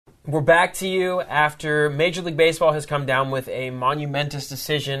We're back to you after Major League Baseball has come down with a monumentous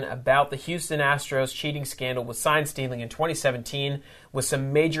decision about the Houston Astros cheating scandal with sign stealing in 2017, with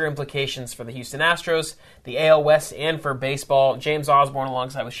some major implications for the Houston Astros, the AL West, and for baseball. James Osborne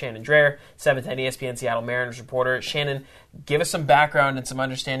alongside with Shannon Dreher, 710 ESPN Seattle Mariners reporter. Shannon, give us some background and some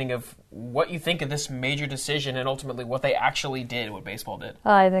understanding of what you think of this major decision and ultimately what they actually did, what baseball did.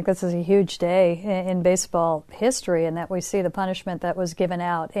 I think this is a huge day in baseball history, in that we see the punishment that was given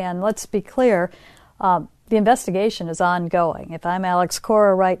out. And let's be clear, the investigation is ongoing. If I'm Alex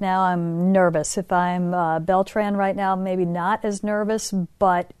Cora right now, I'm nervous. If I'm Beltran right now, maybe not as nervous,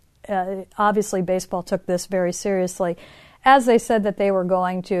 but obviously baseball took this very seriously, as they said that they were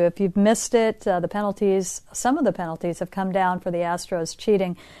going to. If you've missed it, some of the penalties have come down for the Astros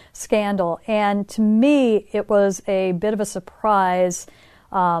cheating scandal. And to me, it was a bit of a surprise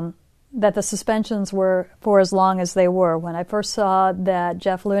that the suspensions were for as long as they were. When I first saw that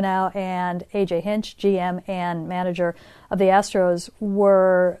Jeff Lunau and A.J. Hinch, GM and manager of the Astros,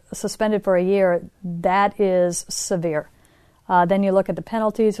 were suspended for a year, that is severe. Then you look at the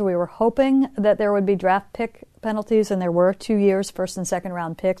penalties. We were hoping that there would be draft pick penalties, and there were 2 years, first and second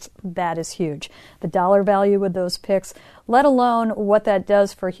round picks. That is huge. The dollar value with those picks, let alone what that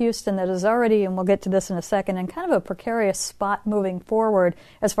does for Houston, that is already, and we'll get to this in a second, in kind of a precarious spot moving forward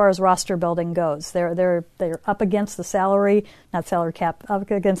as far as roster building goes. They're up against the not salary cap, up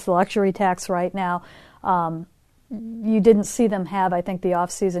against the luxury tax right now. You didn't see them have, I think, the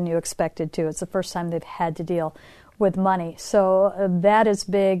offseason you expected to. It's the first time they've had to deal with money. So that is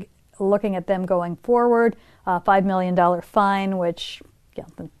big. Looking at them going forward, $5 million fine, which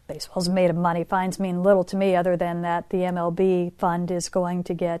baseball's made of money. Fines mean little to me, other than that the MLB fund is going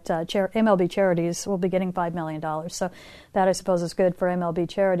to get, MLB charities will be getting $5 million. So that, I suppose, is good for MLB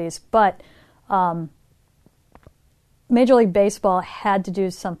charities. But Major League Baseball had to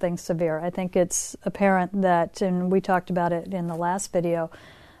do something severe. I think it's apparent that, and we talked about it in the last video,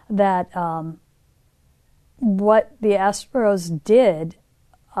 that what the Astros did,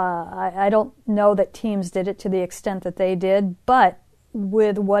 I don't know that teams did it to the extent that they did, but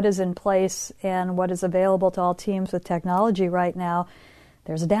with what is in place and what is available to all teams with technology right now,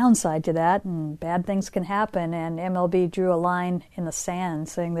 there's a downside to that, and bad things can happen. And MLB drew a line in the sand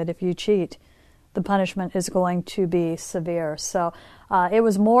saying that if you cheat, the punishment is going to be severe. So it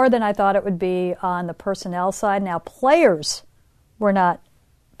was more than I thought it would be on the personnel side. Now, players were not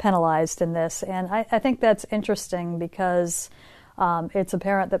penalized in this, and I think that's interesting because it's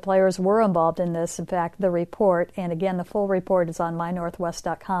apparent that players were involved in this. In fact, the report, and again, the full report is on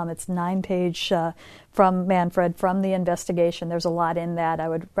mynorthwest.com. It's 9-page from Manfred, from the investigation. There's a lot in that. I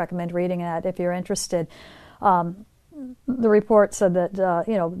would recommend reading that if you're interested. The report said that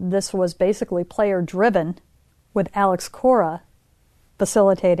this was basically player-driven, with Alex Cora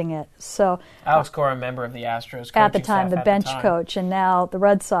facilitating it. So Alex Cora, a member of the Astros at the time, the bench coach, and now the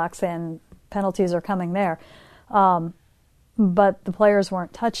Red Sox, and penalties are coming there. But the players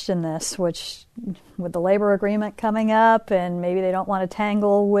weren't touched in this, which, with the labor agreement coming up, and maybe they don't want to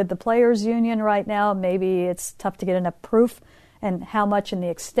tangle with the players' union right now, maybe it's tough to get enough proof and how much and the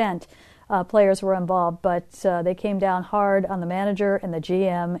extent players were involved. But they came down hard on the manager and the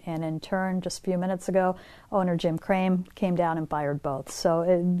GM, and in turn, just a few minutes ago, owner Jim Crane came down and fired both.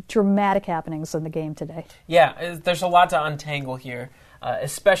 So dramatic happenings in the game today. Yeah, there's a lot to untangle here.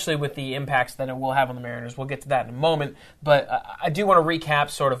 Especially with the impacts that it will have on the Mariners. We'll get to that in a moment. But I do want to recap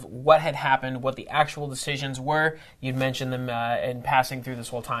sort of what had happened, what the actual decisions were. You'd mentioned them in passing through this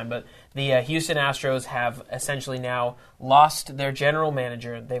whole time. But the Houston Astros have essentially now lost their general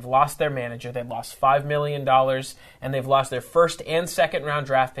manager. They've lost their manager. They've lost $5 million. And they've lost their first and second round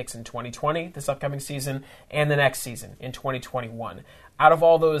draft picks in 2020, this upcoming season, and the next season in 2021. Out of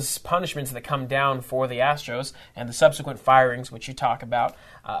all those punishments that come down for the Astros and the subsequent firings, which you talk about,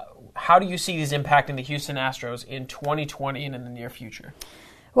 how do you see these impacting the Houston Astros in 2020 and in the near future?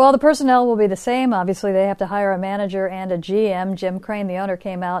 Well, the personnel will be the same. Obviously, they have to hire a manager and a GM. Jim Crane, the owner,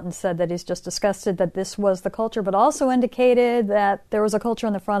 came out and said that he's just disgusted that this was the culture, but also indicated that there was a culture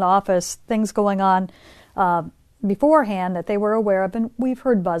in the front office, things going on beforehand that they were aware of, and we've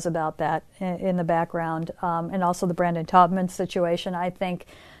heard buzz about that in the background, and also the Brandon Taubman situation, I think,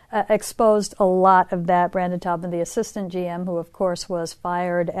 exposed a lot of that. Brandon Taubman, the assistant GM, who of course was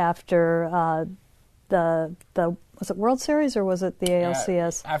fired after the was it World Series or was it the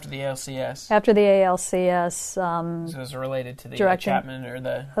ALCS? After the ALCS. After the ALCS. So it was related to the Chapman or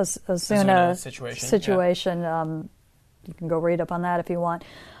the Ozuna situation. Yeah. You can go read up on that if you want.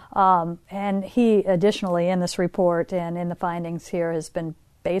 And he additionally, in this report and in the findings here, has been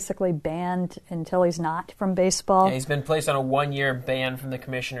basically banned until he's not from baseball. Yeah, he's been placed on a 1-year ban from the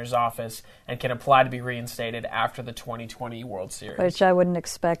commissioner's office and can apply to be reinstated after the 2020 World Series. Which I wouldn't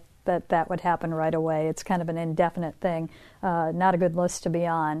expect that would happen right away. It's kind of an indefinite thing. Not a good list to be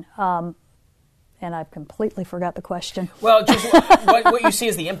on. And I've completely forgot the question. Well, just what you see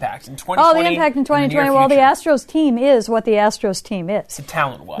is the impact in 2020. Oh, the impact in 2020. Well, the Astros team is what the Astros team is. The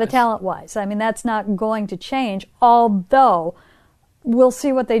talent-wise. The talent-wise. I mean, that's not going to change, although we'll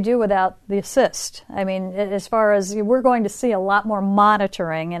see what they do without the assist. I mean, as far as we're going to see a lot more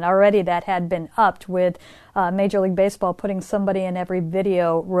monitoring, and already that had been upped with Major League Baseball putting somebody in every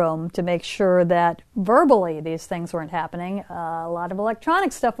video room to make sure that verbally these things weren't happening. A lot of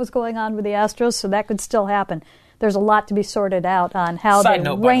electronic stuff was going on with the Astros, so that could still happen. There's a lot to be sorted out on how they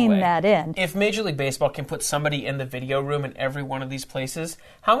rein that in. If Major League Baseball can put somebody in the video room in every one of these places,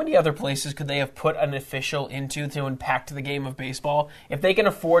 how many other places could they have put an official into to impact the game of baseball? If they can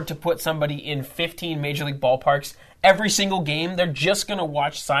afford to put somebody in 15 Major League ballparks every single game, they're just going to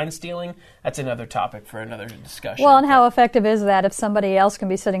watch sign stealing. That's another topic for another discussion. Well, and how effective is that if somebody else can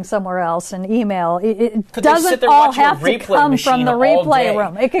be sitting somewhere else and email? It could doesn't all have to come from the replay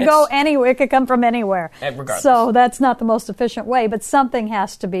room. It could go anywhere. It could come from anywhere. Regardless. So that's not the most efficient way, but something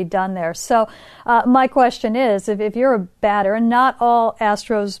has to be done there. So my question is, if you're a batter, and not all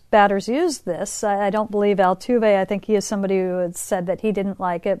Astros batters use this, I don't believe Altuve, I think he is somebody who had said that he didn't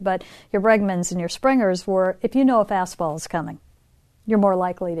like it, but your Bregmans and your Springers were, if you know a fastball is coming, you're more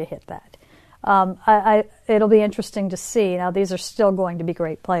likely to hit that. It'll be interesting to see. Now, these are still going to be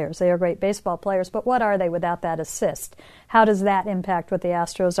great players. They are great baseball players, but what are they without that assist? How does that impact what the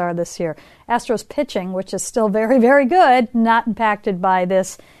Astros are this year? Astros pitching, which is still very, very good, not impacted by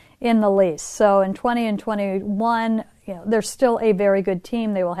this in the least. So in 20 and 21, they're still a very good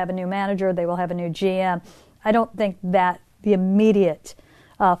team. They will have a new manager. They will have a new GM. I don't think that the immediate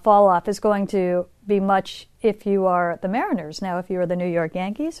fall off is going to be much if you are the Mariners. Now, if you are the New York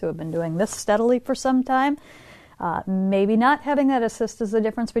Yankees, who have been doing this steadily for some time, maybe not having that assist is the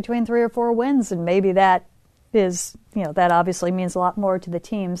difference between 3 or 4 wins, and maybe that is, that obviously means a lot more to the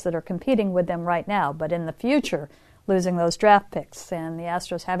teams that are competing with them right now. But in the future, losing those draft picks and the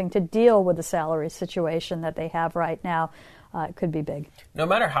Astros having to deal with the salary situation that they have right now, it could be big. No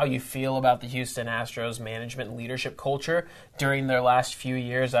matter how you feel about the Houston Astros management and leadership culture during their last few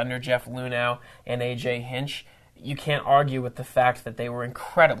years under Jeff Luhnow and A.J. Hinch, you can't argue with the fact that they were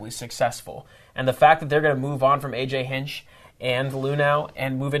incredibly successful. And the fact that they're going to move on from A.J. Hinch and Luhnow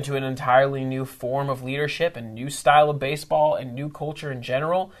and move into an entirely new form of leadership and new style of baseball and new culture in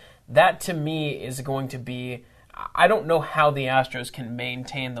general, that to me is going to be... I don't know how the Astros can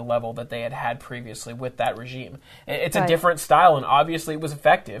maintain the level that they had previously with that regime. It's a different style, and obviously it was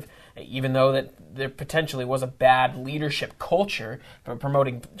effective, even though that there potentially was a bad leadership culture for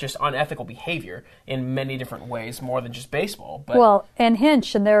promoting just unethical behavior in many different ways, more than just baseball. But well, and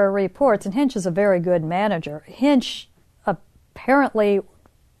Hinch, and there are reports, and Hinch is a very good manager. Hinch apparently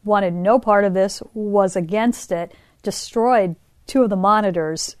wanted no part of this, was against it, destroyed 2 of the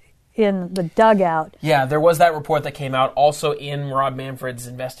monitors in the dugout. Yeah, there was that report that came out. Also in Rob Manfred's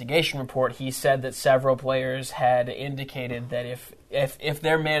investigation report, he said that several players had indicated that if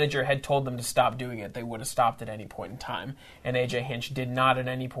their manager had told them to stop doing it, they would have stopped at any point in time. And A.J. Hinch did not at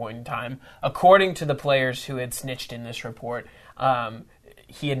any point in time. According to the players who had snitched in this report,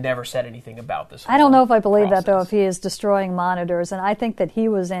 he had never said anything about this. I don't know if I believe that, though, if he is destroying monitors. And I think that he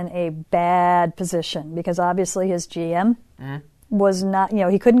was in a bad position because obviously his GM was not,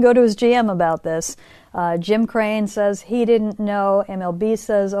 he couldn't go to his GM about this. Jim Crane says he didn't know. MLB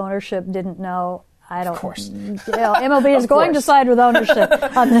says ownership didn't know. I don't. Of course. MLB is going to side with ownership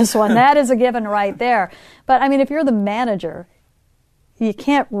on this one. That is a given right there. But, I mean, if you're the manager, you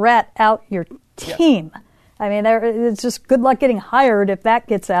can't rat out your team. Yep. I mean, it's just good luck getting hired if that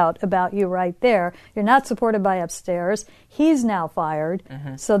gets out about you right there. You're not supported by upstairs. He's now fired,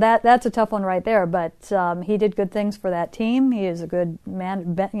 so that's a tough one right there. But he did good things for that team. He is a good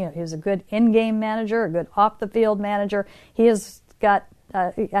man. He was a good in-game manager, a good off-the-field manager. He has got,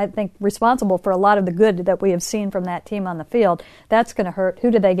 I think, responsible for a lot of the good that we have seen from that team on the field. That's going to hurt.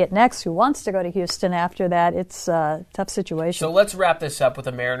 Who do they get next? Who wants to go to Houston after that? It's a tough situation. So let's wrap this up with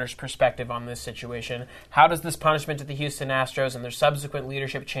a Mariners perspective on this situation. How does this punishment to the Houston Astros and their subsequent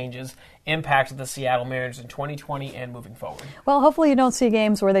leadership changes impact the Seattle Mariners in 2020 and moving forward? Well, hopefully you don't see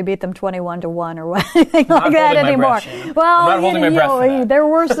games where they beat them 21-1 or anything like that anymore. Well, I'm not holding my breath for that. There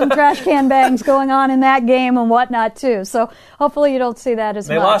were some trash can bangs going on in that game and whatnot too. So hopefully you don't see that that as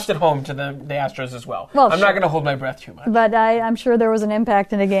They much. lost at home to the Astros as well. Well, I'm sure. not going to hold my breath too much. But I'm sure there was an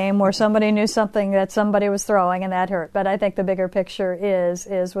impact in a game where somebody knew something that somebody was throwing, and that hurt. But I think the bigger picture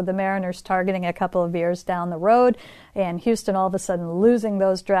is with the Mariners targeting a couple of years down the road, and Houston all of a sudden losing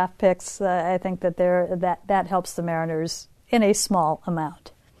those draft picks. I think that that helps the Mariners in a small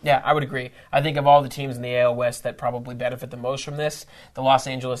amount. Yeah, I would agree. I think of all the teams in the AL West that probably benefit the most from this, the Los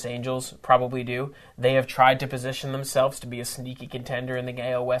Angeles Angels probably do. They have tried to position themselves to be a sneaky contender in the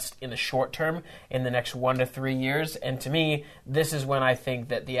AL West in the short term, in the next 1 to 3 years. And to me, this is when I think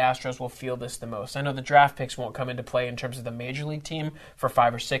that the Astros will feel this the most. I know the draft picks won't come into play in terms of the major league team for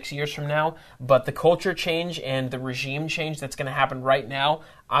 5 or 6 years from now, but the culture change and the regime change that's going to happen right now,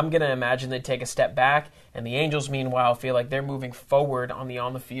 I'm going to imagine they take a step back, and the Angels, meanwhile, feel like they're moving forward on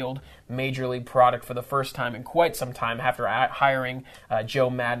the field major league product for the first time in quite some time after hiring Joe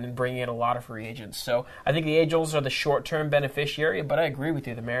Madden and bringing in a lot of free agents. So I think the Angels are the short-term beneficiary, but I agree with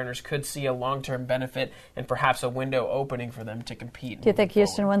you. The Mariners could see a long-term benefit and perhaps a window opening for them to compete. Do you think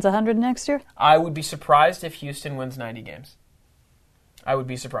Houston wins 100 next year? I would be surprised if Houston wins 90 games. I would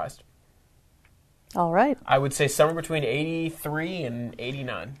be surprised. All right. I would say somewhere between 83 and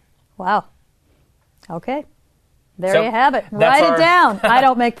 89. Wow. Okay. There So, you have it. that's Write our- it down. I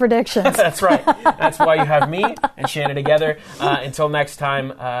don't make predictions. That's right. That's why you have me and Shannon together. Until next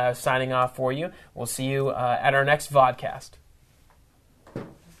time, signing off for you. We'll see you at our next vodcast.